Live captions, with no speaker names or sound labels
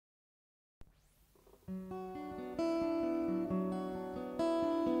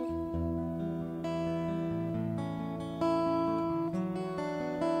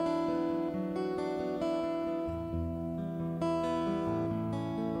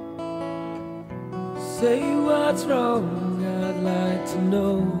Say what's wrong, I'd like to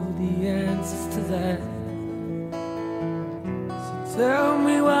know the answers to that. So tell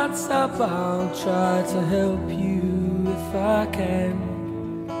me what's up, I'll try to help you if I can.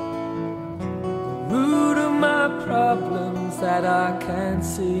 The root of my problems that I can't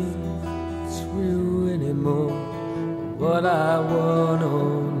see, it's real anymore. What I want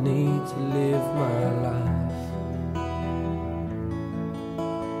or need to live my life.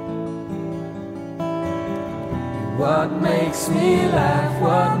 What makes me laugh,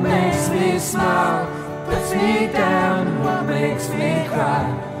 what makes me smile, puts me down, what makes me cry.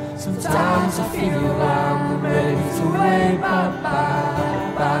 Sometimes I feel I'm ready to wave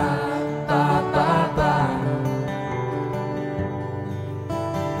bye-bye, bye-bye.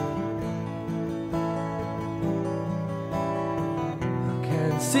 I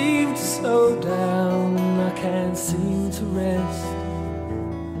can't seem to slow down, I can't seem to rest.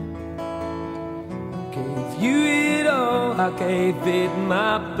 You it all, I gave it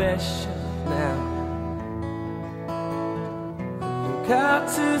my best shot now. Look out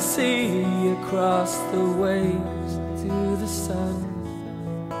to sea across the waves to the sun.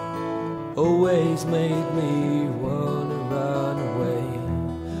 Always made me wanna run away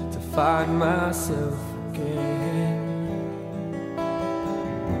to find myself again.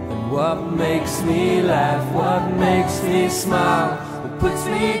 And what makes me laugh, what makes me smile, what puts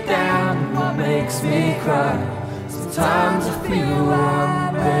me down, what makes me cry. Sometimes I feel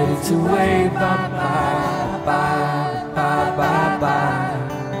I'm ready to wave bye-bye, bye-bye, bye-bye.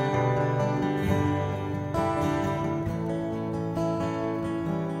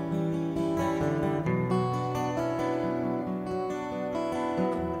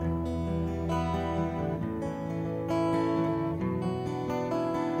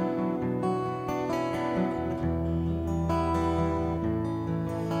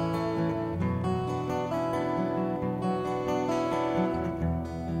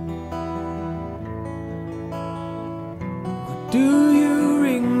 Do you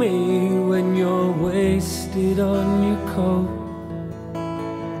ring me when you're wasted on your coat?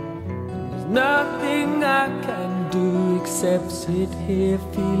 And there's nothing I can do except sit here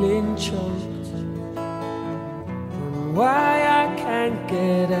feeling choked. And why I can't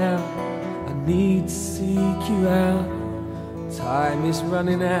get out, I need to seek you out. Time is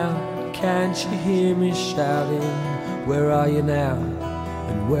running out, can't you hear me shouting? Where are you now,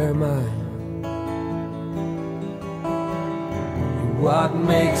 and where am I? What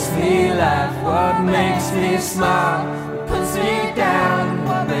makes me laugh, what makes me smile, what puts me down,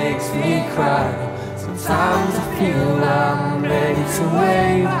 what makes me cry. Sometimes I feel I'm ready to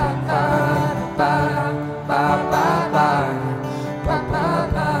wave bye-bye, bye-bye, bye-bye,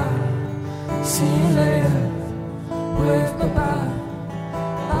 bye-bye. See you later, wave bye-bye.